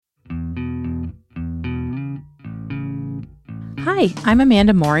Hi, I'm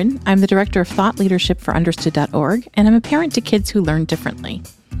Amanda Morin. I'm the Director of Thought Leadership for Understood.org, and I'm a parent to kids who learn differently.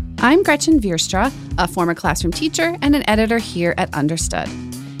 I'm Gretchen Vierstra, a former classroom teacher and an editor here at Understood.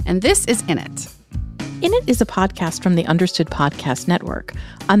 And this is In It. In It is a podcast from the Understood Podcast Network.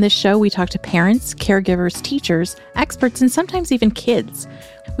 On this show, we talk to parents, caregivers, teachers, experts, and sometimes even kids.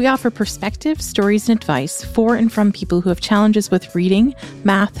 We offer perspective, stories, and advice for and from people who have challenges with reading,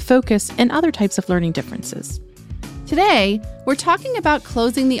 math, focus, and other types of learning differences. Today, we're talking about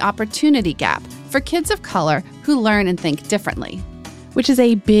closing the opportunity gap for kids of color who learn and think differently. Which is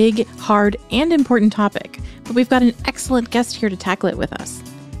a big, hard, and important topic, but we've got an excellent guest here to tackle it with us.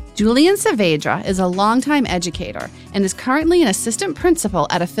 Julian Saavedra is a longtime educator and is currently an assistant principal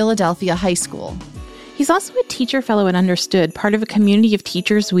at a Philadelphia high school. He's also a teacher fellow at Understood, part of a community of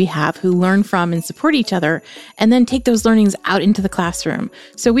teachers we have who learn from and support each other, and then take those learnings out into the classroom.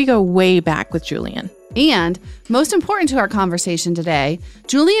 So we go way back with Julian. And, most important to our conversation today,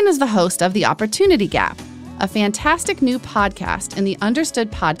 Julian is the host of The Opportunity Gap, a fantastic new podcast in the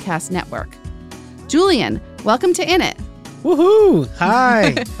Understood Podcast Network. Julian, welcome to In It. Woohoo!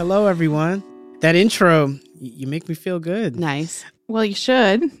 Hi. Hello, everyone. That intro, you make me feel good. Nice. Well, you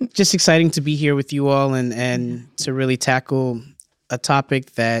should. Just exciting to be here with you all and to really tackle a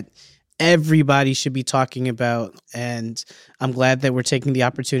topic that everybody should be talking about. And I'm glad that we're taking the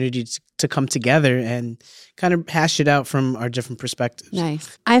opportunity to come together and kind of hash it out from our different perspectives.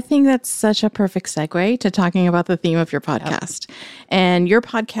 Nice. I think that's such a perfect segue to talking about the theme of your podcast. Yep. And your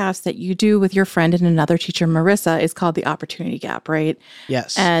podcast that you do with your friend and another teacher, Marissa, is called The Opportunity Gap, right?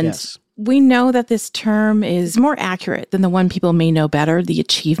 Yes. And yes. We know that this term is more accurate than the one people may know better, the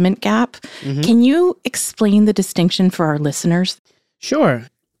achievement gap. Mm-hmm. Can you explain the distinction for our listeners? Sure.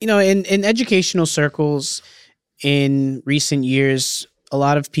 You know, in educational circles in recent years, a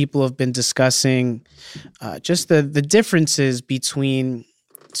lot of people have been discussing just the differences between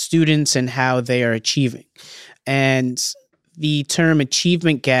students and how they are achieving. And the term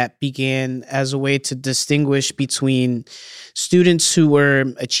achievement gap began as a way to distinguish between students who were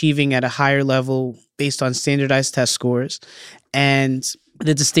achieving at a higher level based on standardized test scores, and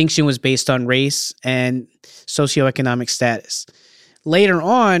the distinction was based on race and socioeconomic status. Later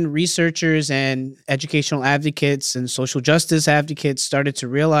on, researchers and educational advocates and social justice advocates started to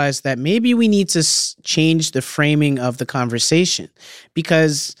realize that maybe we need to change the framing of the conversation,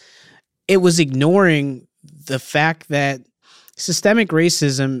 because it was ignoring the fact that systemic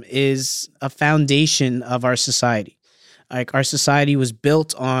racism is a foundation of our society. Like, our society was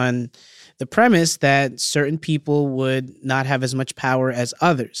built on the premise that certain people would not have as much power as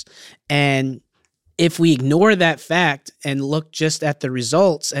others. And if we ignore that fact and look just at the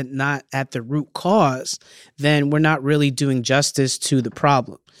results and not at the root cause, then we're not really doing justice to the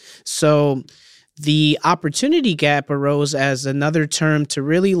problem. So the opportunity gap arose as another term to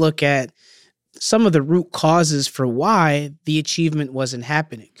really look at some of the root causes for why the achievement wasn't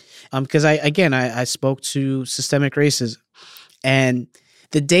happening. Because I spoke to systemic racism, and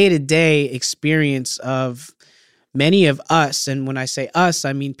the day-to-day experience of many of us, and when I say us,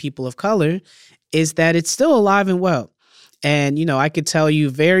 I mean people of color, is that it's still alive and well. And, you know, I could tell you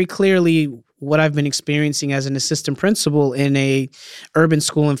very clearly what I've been experiencing as an assistant principal in a urban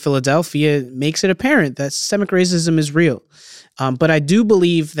school in Philadelphia makes it apparent that systemic racism is real. But I do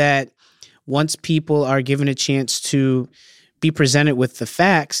believe that once people are given a chance to be presented with the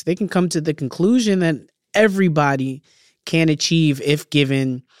facts, they can come to the conclusion that everybody can achieve if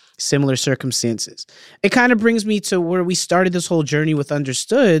given similar circumstances. It kind of brings me to where we started this whole journey with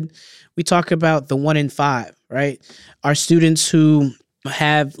Understood. We talk about the 1 in 5, right? Our students who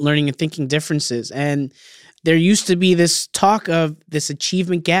have learning and thinking differences. And there used to be this talk of this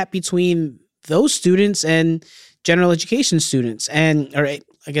achievement gap between those students and general education students. And, or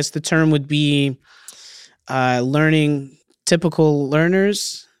I guess the term would be learning typical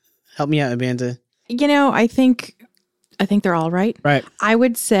learners. Help me out, Amanda. You know, I think they're all right. Right. I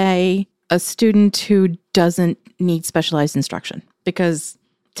would say a student who doesn't need specialized instruction, because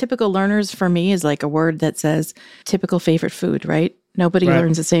typical learners for me is like a word that says typical favorite food, right? Nobody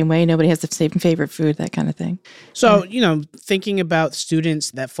learns the same way. Nobody has the same favorite food, that kind of thing. So, you know, thinking about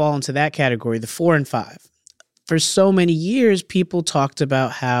students that fall into that category, the 4 and 5, for so many years, people talked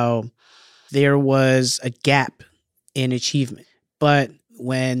about how there was a gap in achievement. But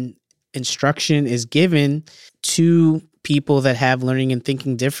when instruction is given to people that have learning and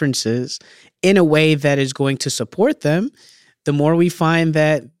thinking differences in a way that is going to support them, the more we find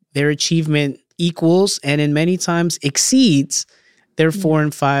that their achievement equals and in many times exceeds their 4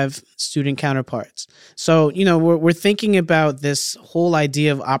 and 5 student counterparts. So, we're thinking about this whole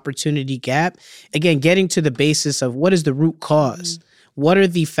idea of opportunity gap. Again, getting to the basis of what is the root cause? What are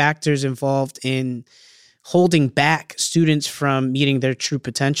the factors involved in holding back students from meeting their true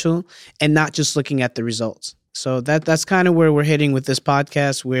potential and not just looking at the results? So that's kind of where we're hitting with this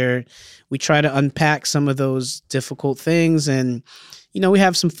podcast, where we try to unpack some of those difficult things, and we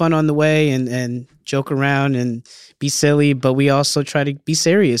have some fun on the way and joke around and be silly, but we also try to be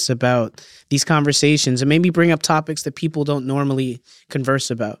serious about these conversations and maybe bring up topics that people don't normally converse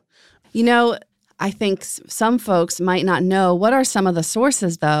about. I think some folks might not know what are some of the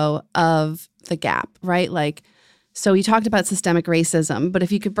sources, though, of the gap, right? So you talked about systemic racism, but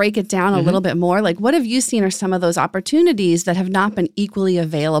if you could break it down a little bit more, what have you seen are some of those opportunities that have not been equally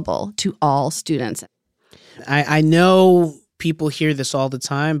available to all students? I know people hear this all the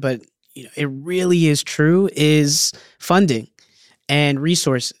time, but it really is true, is funding and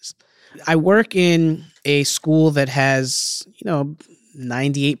resources. I work in a school that has,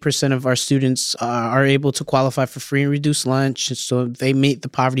 98% of our students are able to qualify for free and reduced lunch, so they meet the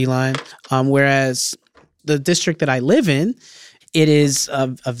poverty line, whereas the district that I live in, it is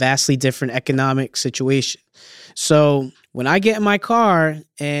a vastly different economic situation. So when I get in my car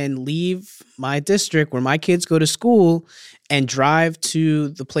and leave my district where my kids go to school and drive to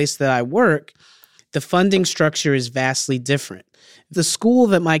the place that I work, the funding structure is vastly different. The school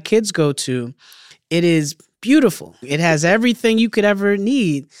that my kids go to, it is beautiful. It has everything you could ever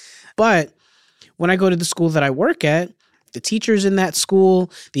need. But when I go to the school that I work at, the teachers in that school,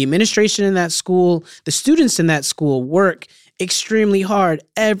 the administration in that school, the students in that school work extremely hard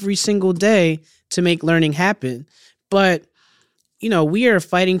every single day to make learning happen. But, we are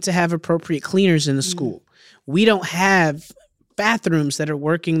fighting to have appropriate cleaners in the school. We don't have bathrooms that are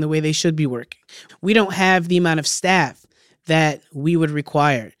working the way they should be working. We don't have the amount of staff that we would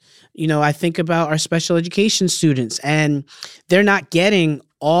require. I think about our special education students, and they're not getting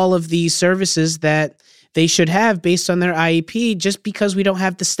all of these services that they should have based on their IEP just because we don't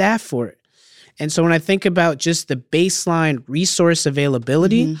have the staff for it. And so when I think about just the baseline resource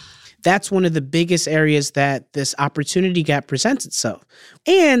availability, that's one of the biggest areas that this opportunity gap presents itself.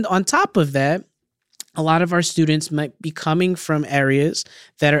 And on top of that, a lot of our students might be coming from areas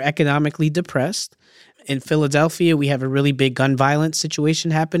that are economically depressed. In Philadelphia, we have a really big gun violence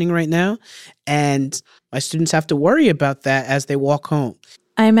situation happening right now, and my students have to worry about that as they walk home.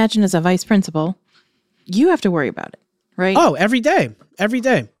 I imagine as a vice principal, you have to worry about it, right? Oh, every day.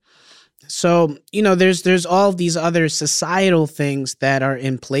 So, there's all these other societal things that are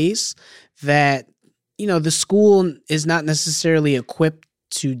in place that, the school is not necessarily equipped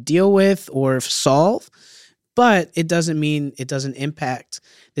to deal with or solve, but it doesn't mean it doesn't impact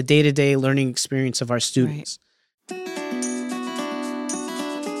the day-to-day learning experience of our students. Right.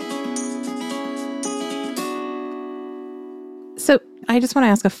 So I just want to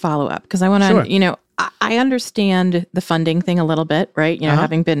ask a follow-up because I want to, Sure. I understand the funding thing a little bit, right?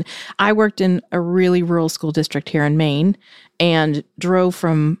 I worked in a really rural school district here in Maine and drove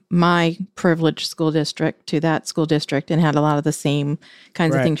from my privileged school district to that school district and had a lot of the same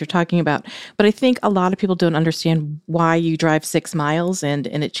kinds of things you're talking about. But I think a lot of people don't understand why you drive 6 miles and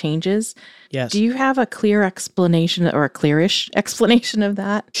it changes. Yes. Do you have a clear explanation or a clearish explanation of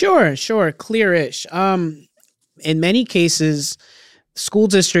that? Sure. Clearish. In many cases, school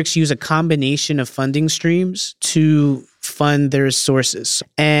districts use a combination of funding streams to fund their sources.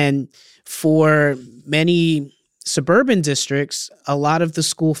 And for many suburban districts, a lot of the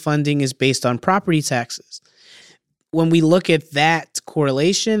school funding is based on property taxes. When we look at that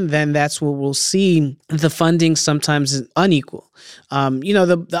correlation, then that's where we'll see the funding sometimes is unequal.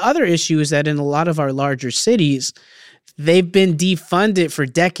 The other issue is that in a lot of our larger cities, they've been defunded for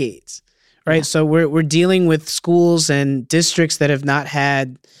decades. Right. Yeah. So we're dealing with schools and districts that have not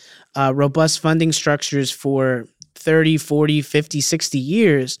had robust funding structures for 30, 40, 50, 60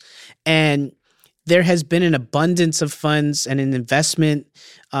 years. And there has been an abundance of funds and an investment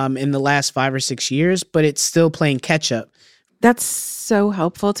in the last 5 or 6 years, but it's still playing catch up. That's so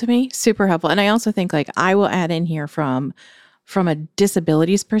helpful to me. Super helpful. And I also think I will add in here from a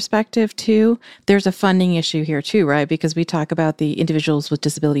disabilities perspective too, there's a funding issue here too, right? Because we talk about the Individuals with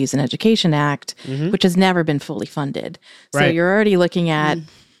Disabilities in Education Act, which has never been fully funded. So you're already looking at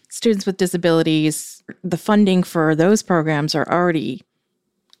students with disabilities, the funding for those programs are already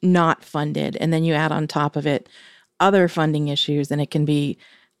not funded. And then you add on top of it other funding issues, and it can be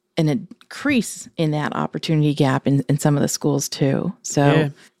an increase in that opportunity gap in some of the schools too.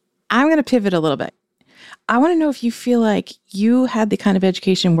 So I'm going to pivot a little bit. I want to know if you feel like you had the kind of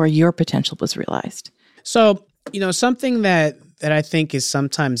education where your potential was realized. So, something that that I think is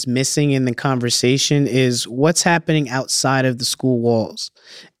sometimes missing in the conversation is what's happening outside of the school walls.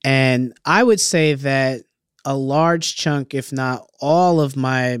 And I would say that a large chunk, if not all, of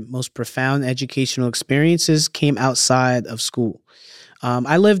my most profound educational experiences came outside of school.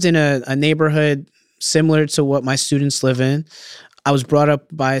 I lived in a neighborhood similar to what my students live in. I was brought up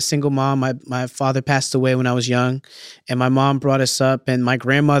by a single mom. My father passed away when I was young, and my mom brought us up, and my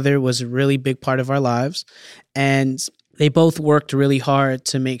grandmother was a really big part of our lives. And they both worked really hard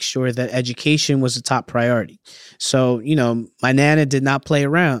to make sure that education was a top priority. So, my Nana did not play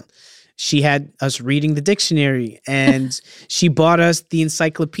around. She had us reading the dictionary, and she bought us the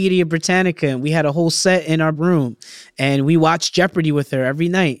Encyclopedia Britannica, and we had a whole set in our room, and we watched Jeopardy with her every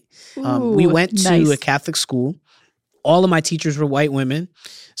night. We went to a Catholic school. All of my teachers were white women,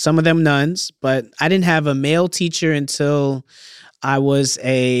 some of them nuns, but I didn't have a male teacher until I was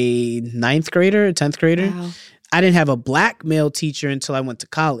a 9th grader, a 10th grader. Wow. I didn't have a black male teacher until I went to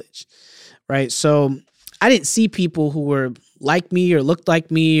college, right? So I didn't see people who were like me or looked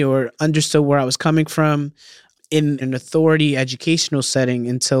like me or understood where I was coming from in an authority educational setting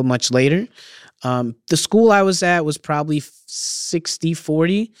until much later. The school I was at was probably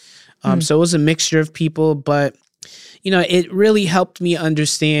 60-40. So it was a mixture of people, but it really helped me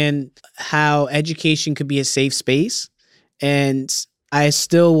understand how education could be a safe space. And I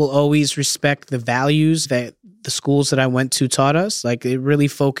still will always respect the values that the schools that I went to taught us. Like, it really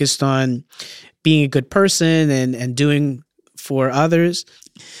focused on being a good person and doing for others.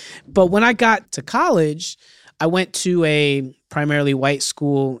 But when I got to college, I went to a primarily white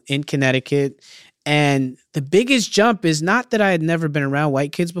school in Connecticut. And the biggest jump is not that I had never been around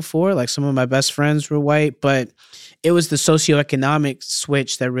white kids before. Like, some of my best friends were white, but it was the socioeconomic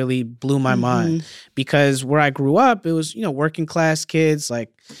switch that really blew my mind. Because where I grew up, it was, working class kids. Like,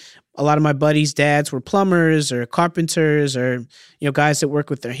 a lot of my buddies' dads were plumbers or carpenters or, guys that work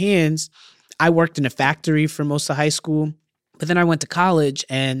with their hands. I worked in a factory for most of high school. But then I went to college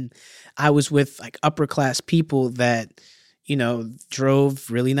and I was with like upper class people that,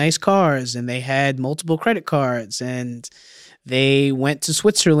 drove really nice cars, and they had multiple credit cards, and they went to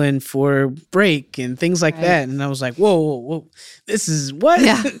Switzerland for break and things like that. And I was like, whoa, this is what?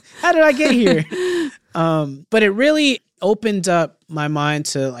 Yeah. How did I get here? But it really opened up my mind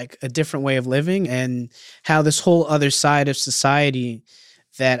to like a different way of living and how this whole other side of society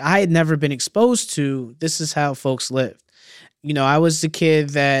that I had never been exposed to, this is how folks lived. I was the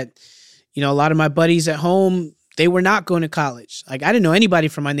kid that, a lot of my buddies at home, they were not going to college. Like, I didn't know anybody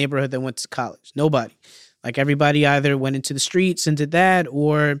from my neighborhood that went to college. Nobody. Like, everybody either went into the streets and did that,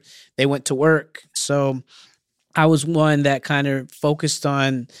 or they went to work. So I was one that kind of focused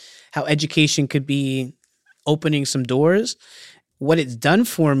on how education could be opening some doors. What it's done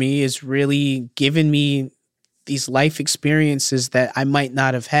for me is really given me these life experiences that I might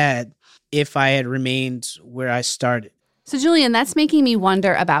not have had if I had remained where I started. So, Julian, that's making me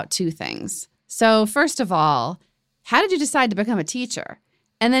wonder about two things. So, first of all, how did you decide to become a teacher?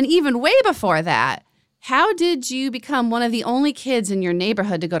 And then even way before that, how did you become one of the only kids in your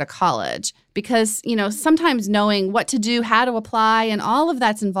neighborhood to go to college? Because, sometimes knowing what to do, how to apply, and all of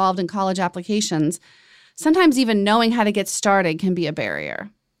that's involved in college applications, sometimes even knowing how to get started can be a barrier.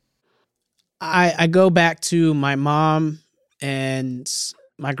 I go back to my mom and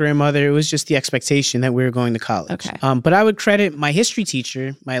my grandmother. It was just the expectation that we were going to college. Okay. But I would credit my history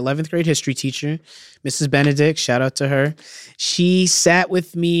teacher, my 11th grade history teacher, Mrs. Benedict, shout out to her. She sat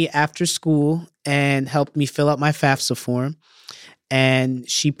with me after school and helped me fill out my FAFSA form. And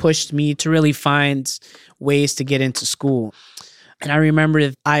she pushed me to really find ways to get into school. And I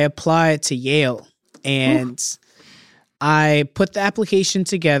remember I applied to Yale, and I put the application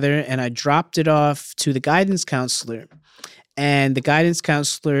together and I dropped it off to the guidance counselor. And the guidance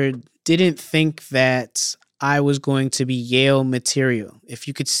counselor didn't think that I was going to be Yale material. If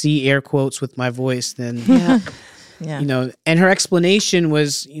you could see air quotes with my voice, then, Yeah. And her explanation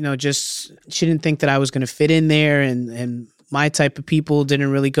was, just she didn't think that I was going to fit in there, and my type of people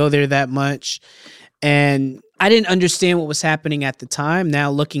didn't really go there that much. And I didn't understand what was happening at the time.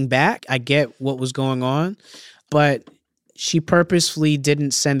 Now, looking back, I get what was going on, but she purposefully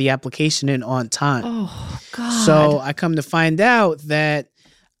didn't send the application in on time. Oh, God. So I come to find out that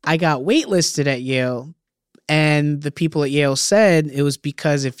I got waitlisted at Yale, and the people at Yale said it was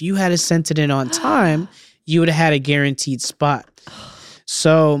because if you had sent it in on time, you would have had a guaranteed spot.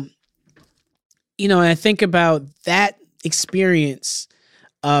 So, I think about that experience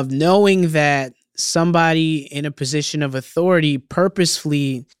of knowing that somebody in a position of authority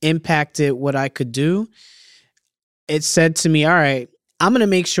purposefully impacted what I could do. It said to me, all right, I'm going to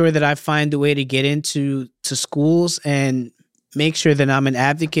make sure that I find a way to get into schools and make sure that I'm an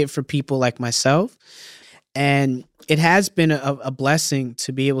advocate for people like myself. And it has been a blessing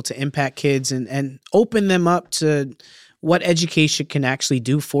to be able to impact kids and open them up to what education can actually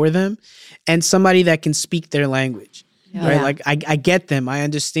do for them, and somebody that can speak their language. Yeah. Right? Like I get them. I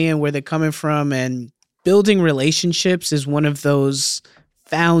understand where they're coming from, and building relationships is one of those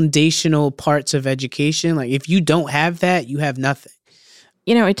foundational parts of education. Like if you don't have that, you have nothing.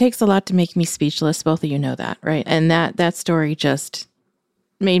 You know, it takes a lot to make me speechless. Both of you know that, right? And that story just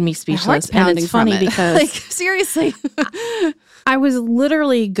made me speechless. And it's funny because like, seriously, I was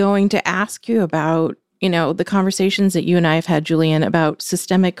literally going to ask you about, you know, the conversations that you and I have had, Julian, about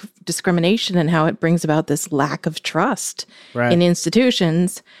systemic discrimination and how it brings about this lack of trust in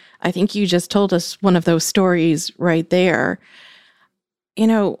institutions. I think you just told us one of those stories right there. You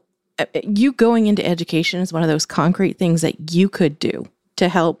know, you going into education is one of those concrete things that you could do to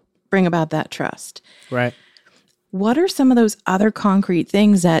help bring about that trust. Right. What are some of those other concrete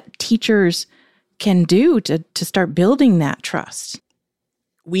things that teachers can do to start building that trust?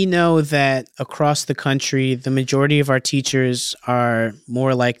 We know that across the country, the majority of our teachers are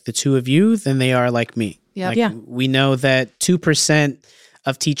more like the two of you than they are like me. Yep. Like, Yeah. we know that 2%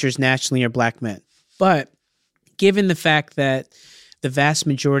 of teachers nationally are Black men. But given the fact that the vast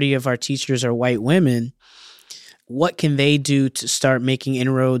majority of our teachers are white women, what can they do to start making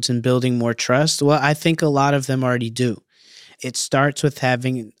inroads and building more trust? Well, I think a lot of them already do. It starts with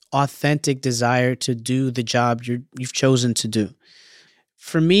having an authentic desire to do the job you've chosen to do.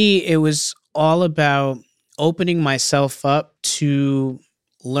 For me, it was all about opening myself up to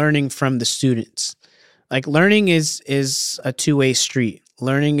learning from the students. Like learning is a two-way street.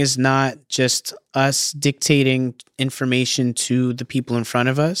 Learning is not just us dictating information to the people in front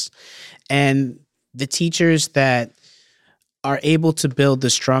of us. And the teachers that are able to build the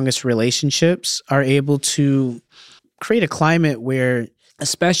strongest relationships are able to create a climate where,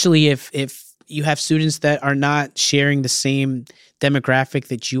 especially if you have students that are not sharing the same demographic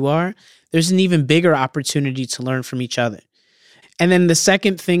that you are, there's an even bigger opportunity to learn from each other. And then the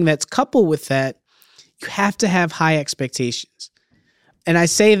second thing that's coupled with that, you have to have high expectations. And I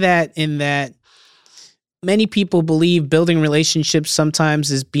say that in that many people believe building relationships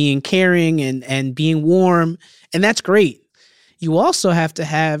sometimes is being caring and being warm, and that's great. You also have to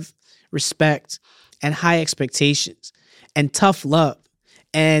have respect and high expectations and tough love.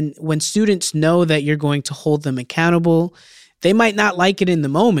 And when students know that you're going to hold them accountable, they might not like it in the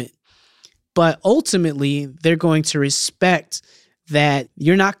moment, but ultimately they're going to respect that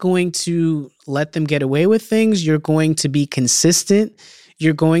you're not going to let them get away with things. You're going to be consistent.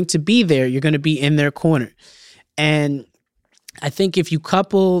 You're going to be there. You're going to be in their corner. And I think if you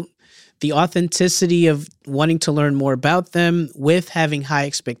couple the authenticity of wanting to learn more about them with having high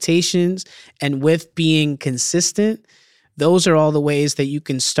expectations and with being consistent, those are all the ways that you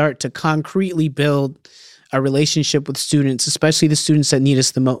can start to concretely build a relationship with students, especially the students that need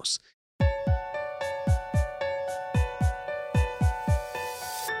us the most.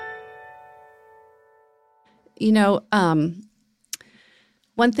 You know,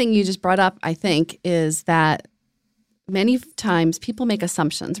 one thing you just brought up, I think, is that many times people make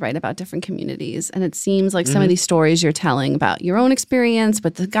assumptions, right, about different communities. And it seems like some of these stories you're telling about your own experience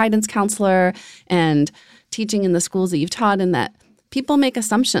with the guidance counselor and teaching in the schools that you've taught in, that people make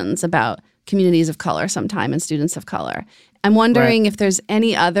assumptions about communities of color sometime and students of color. I'm wondering if there's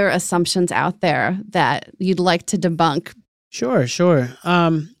any other assumptions out there that you'd like to debunk. Sure.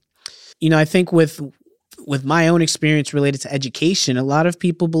 You know, I think with my own experience related to education, a lot of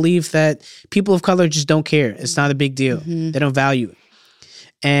people believe that people of color just don't care. It's not a big deal. They don't value it.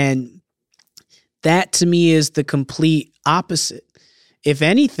 And that to me is the complete opposite. If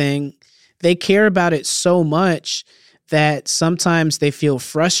anything, they care about it so much that sometimes they feel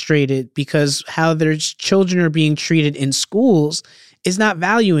frustrated because how their children are being treated in schools is not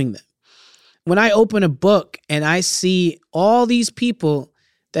valuing them. When I open a book and I see all these people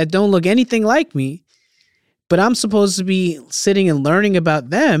that don't look anything like me, but I'm supposed to be sitting and learning about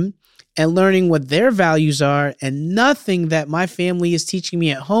them and learning what their values are, and nothing that my family is teaching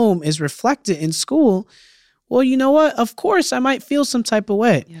me at home is reflected in school, well, you know what? Of course, I might feel some type of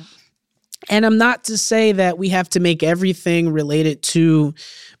way. Yeah. And I'm not to say that we have to make everything related to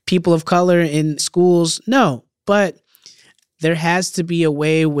people of color in schools. No, but there has to be a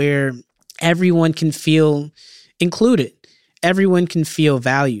way where everyone can feel included. Everyone can feel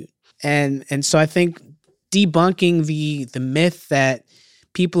valued. And so I think debunking the myth that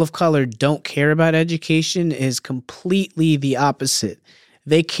people of color don't care about education is completely the opposite.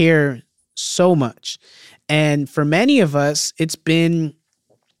 They care so much. And for many of us, it's been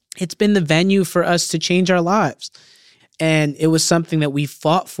the venue for us to change our lives. And it was something that we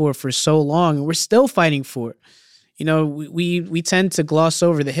fought for so long, and we're still fighting for. You know, we tend to gloss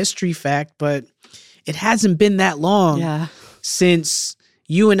over the history fact, but it hasn't been that long since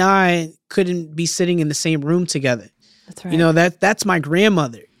you and I couldn't be sitting in the same room together. That's right. You know, that's my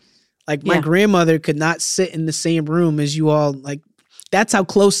grandmother. Like, my grandmother could not sit in the same room as you all. Like, that's how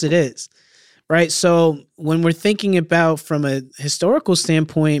close it is, right? So when we're thinking about from a historical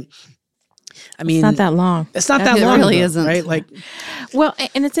standpoint, I mean, it's not that long. It's not that long. It really ago, isn't. Right? Like, well,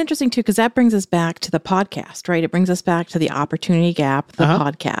 and it's interesting too, because that brings us back to the podcast, right? It brings us back to the Opportunity Gap, the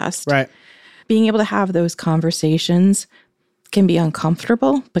podcast. Right. Being able to have those conversations can be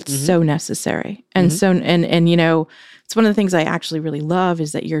uncomfortable, but so necessary. And so, and you know, it's one of the things I actually really love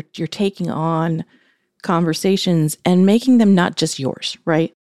is that you're taking on conversations and making them not just yours,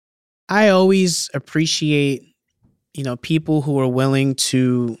 right? I always appreciate, you know, people who are willing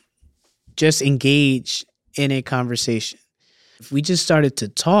to just engage in a conversation. If we just started to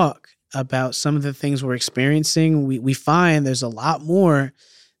talk about some of the things we're experiencing, we find there's a lot more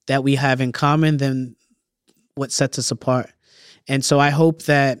that we have in common than what sets us apart. And so I hope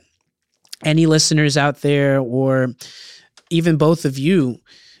that any listeners out there, or even both of you,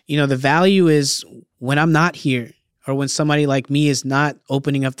 you know, the value is when I'm not here, or when somebody like me is not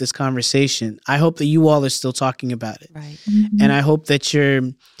opening up this conversation, I hope that you all are still talking about it. Right. And I hope that you're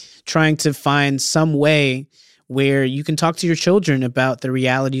trying to find some way where you can talk to your children about the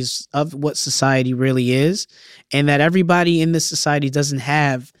realities of what society really is, and that everybody in this society doesn't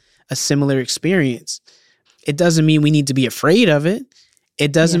have a similar experience. It doesn't mean we need to be afraid of it.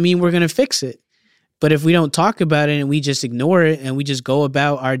 It doesn't mean we're going to fix it. But if we don't talk about it and we just ignore it and we just go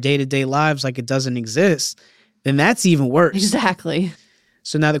about our day-to-day lives like it doesn't exist, then that's even worse. Exactly.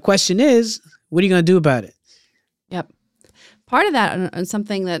 So now the question is, what are you going to do about it? Yep. Part of that, and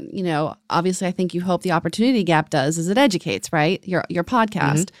something that, you know, obviously I think you hope the Opportunity Gap does, is it educates, right? Your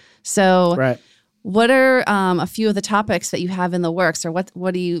podcast. So Right. what are a few of the topics that you have in the works, or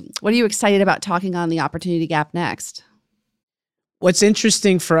what are you excited about talking on the Opportunity Gap next? What's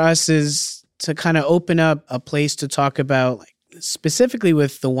interesting for us is to kind of open up a place to talk about, like, specifically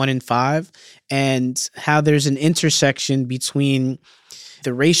with the 1 in 5, and how there's an intersection between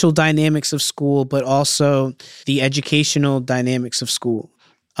the racial dynamics of school, but also the educational dynamics of school.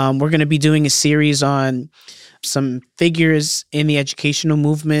 We're going to be doing a series on some figures in the educational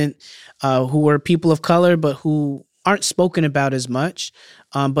movement who are people of color, but who aren't spoken about as much,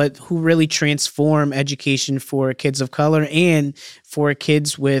 but who really transform education for kids of color and for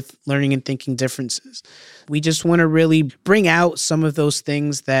kids with learning and thinking differences. We just want to really bring out some of those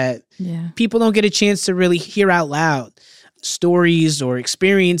things that people don't get a chance to really hear out loud. Stories or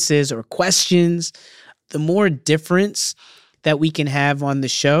experiences or questions. The more difference that we can have on the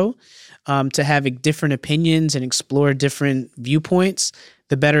show, to have different opinions and explore different viewpoints,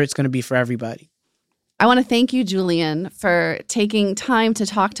 the better it's going to be for everybody. I want to thank you, Julian, for taking time to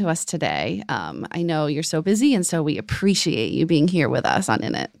talk to us today. I know you're so busy, and so we appreciate you being here with us on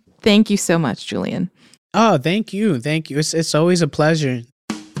In It. Thank you so much, Julian. Oh, thank you. Thank you. It's always a pleasure.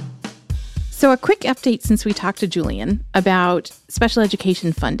 So a quick update since we talked to Julian about special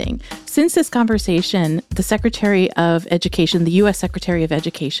education funding. Since this conversation, the Secretary of Education, the U.S. Secretary of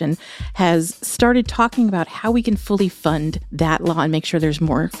Education, has started talking about how we can fully fund that law and make sure there's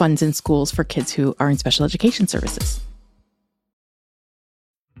more funds in schools for kids who are in special education services.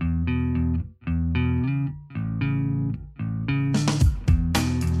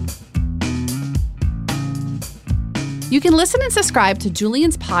 You can listen and subscribe to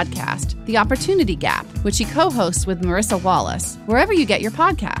Julian's podcast, The Opportunity Gap, which he co-hosts with Marissa Wallace, wherever you get your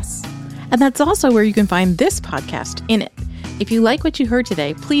podcasts. And that's also where you can find this podcast, In It. If you like what you heard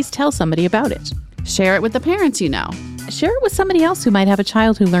today, please tell somebody about it. Share it with the parents you know. Share it with somebody else who might have a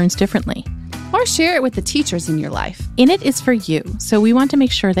child who learns differently. Or share it with the teachers in your life. In It is for you, so we want to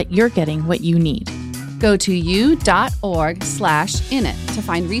make sure that you're getting what you need. Go to u.org/init to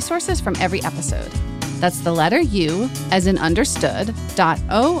find resources from every episode. That's the letter U, as in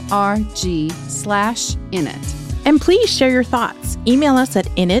understood.org/init. And please share your thoughts. Email us at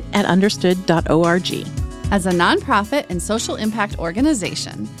init@understood.org. As a nonprofit and social impact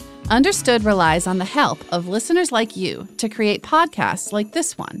organization, Understood relies on the help of listeners like you to create podcasts like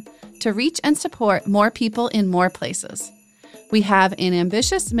this one to reach and support more people in more places. We have an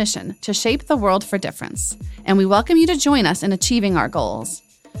ambitious mission to shape the world for difference, and we welcome you to join us in achieving our goals.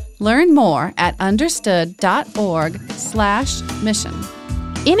 Learn more at understood.org/mission.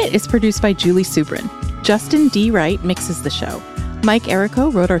 In It is produced by Julie Subrin. Justin D. Wright mixes the show. Mike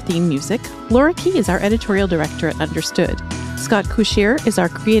Errico wrote our theme music. Laura Key is our editorial director at Understood. Scott Couchier is our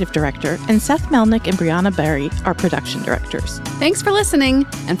creative director, and Seth Melnick and Brianna Barry are production directors. Thanks for listening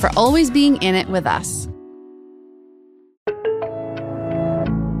and for always being in it with us.